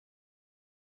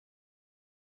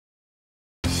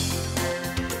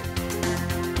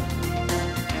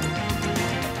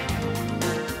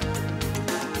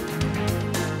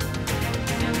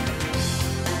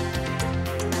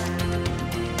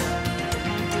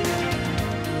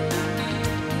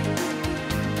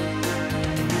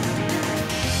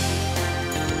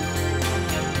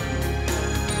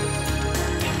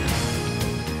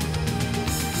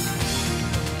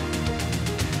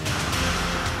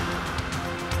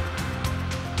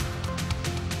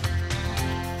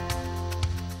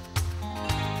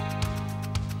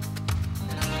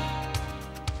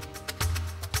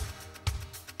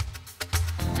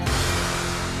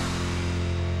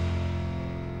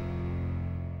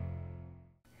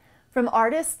From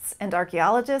artists and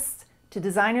archaeologists to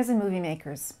designers and movie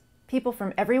makers, people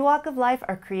from every walk of life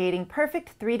are creating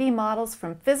perfect 3D models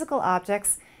from physical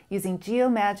objects using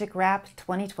Geomagic Wrap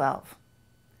 2012.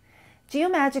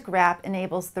 Geomagic Wrap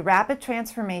enables the rapid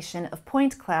transformation of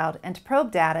point cloud and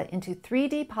probe data into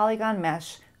 3D polygon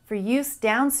mesh for use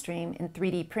downstream in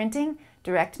 3D printing,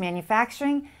 direct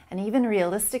manufacturing, and even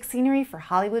realistic scenery for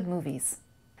Hollywood movies.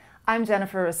 I'm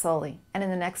Jennifer Rosoli, and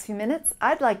in the next few minutes,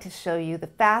 I'd like to show you the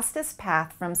fastest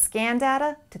path from scan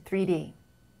data to 3D.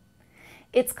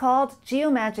 It's called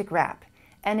Geomagic Wrap,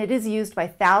 and it is used by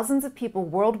thousands of people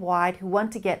worldwide who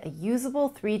want to get a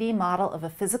usable 3D model of a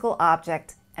physical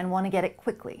object and want to get it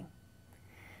quickly.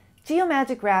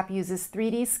 Geomagic Wrap uses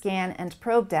 3D scan and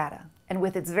probe data, and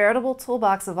with its veritable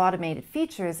toolbox of automated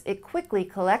features, it quickly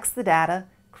collects the data,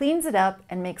 cleans it up,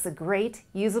 and makes a great,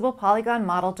 usable polygon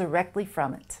model directly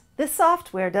from it. This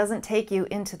software doesn't take you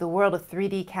into the world of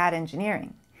 3D CAD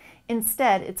engineering.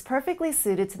 Instead, it's perfectly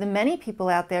suited to the many people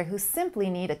out there who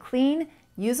simply need a clean,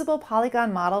 usable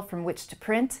polygon model from which to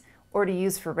print or to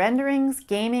use for renderings,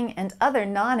 gaming, and other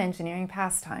non-engineering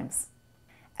pastimes.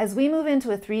 As we move into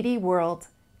a 3D world,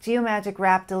 Geomagic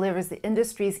Wrap delivers the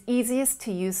industry's easiest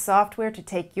to use software to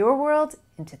take your world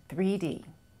into 3D.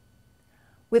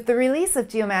 With the release of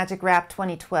Geomagic Wrap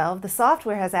 2012, the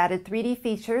software has added 3D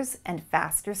features and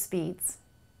faster speeds.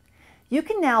 You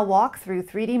can now walk through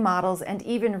 3D models and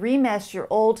even remesh your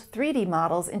old 3D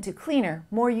models into cleaner,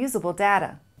 more usable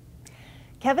data.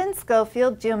 Kevin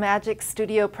Schofield, Geomagic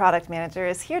Studio Product Manager,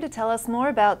 is here to tell us more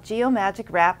about Geomagic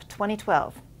Wrap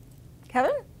 2012.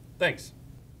 Kevin? Thanks.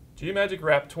 Geomagic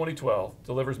Wrap 2012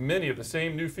 delivers many of the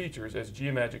same new features as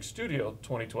Geomagic Studio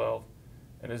 2012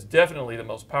 and is definitely the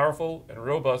most powerful and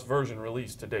robust version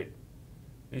released to date.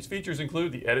 These features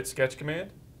include the Edit Sketch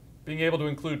command, being able to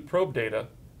include probe data,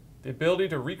 the ability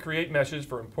to recreate meshes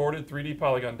for imported 3D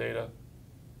polygon data,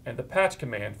 and the Patch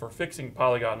command for fixing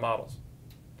polygon models.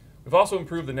 We've also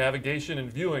improved the navigation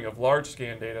and viewing of large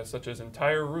scan data such as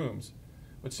entire rooms,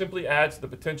 which simply adds to the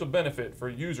potential benefit for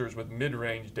users with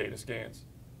mid-range data scans.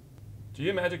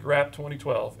 Geomagic Wrap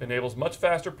 2012 enables much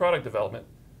faster product development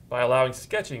by allowing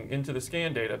sketching into the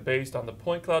scan data based on the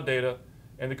point cloud data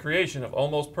and the creation of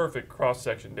almost perfect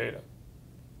cross-section data.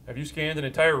 Have you scanned an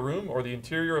entire room or the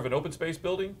interior of an open space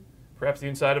building? Perhaps the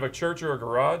inside of a church or a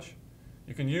garage?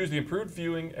 You can use the improved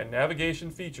viewing and navigation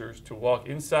features to walk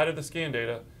inside of the scan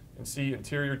data and see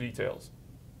interior details.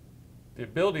 The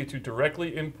ability to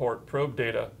directly import probe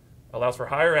data allows for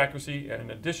higher accuracy and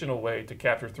an additional way to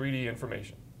capture 3D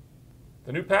information.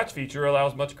 The new Patch feature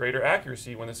allows much greater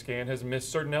accuracy when the scan has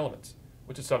missed certain elements,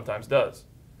 which it sometimes does.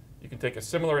 You can take a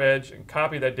similar edge and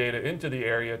copy that data into the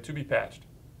area to be patched.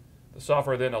 The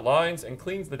software then aligns and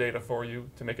cleans the data for you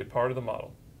to make it part of the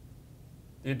model.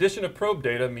 The addition of probe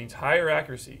data means higher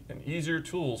accuracy and easier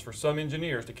tools for some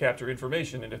engineers to capture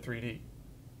information into 3D.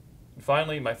 And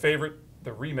finally, my favorite,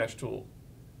 the Remesh tool.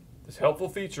 This helpful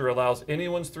feature allows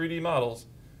anyone's 3D models,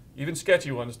 even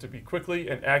sketchy ones, to be quickly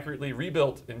and accurately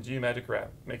rebuilt in Geomagic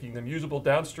Wrap, making them usable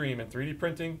downstream in 3D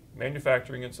printing,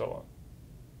 manufacturing, and so on.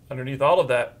 Underneath all of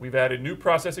that, we've added new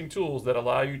processing tools that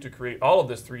allow you to create all of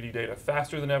this 3D data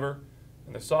faster than ever,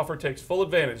 and the software takes full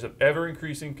advantage of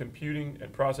ever-increasing computing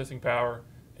and processing power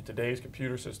in today's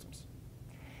computer systems.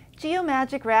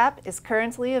 Geomagic Wrap is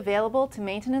currently available to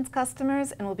maintenance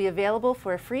customers and will be available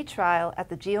for a free trial at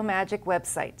the Geomagic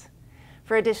website.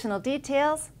 For additional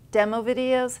details, demo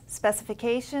videos,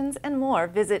 specifications, and more,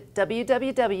 visit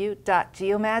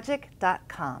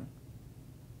www.geomagic.com.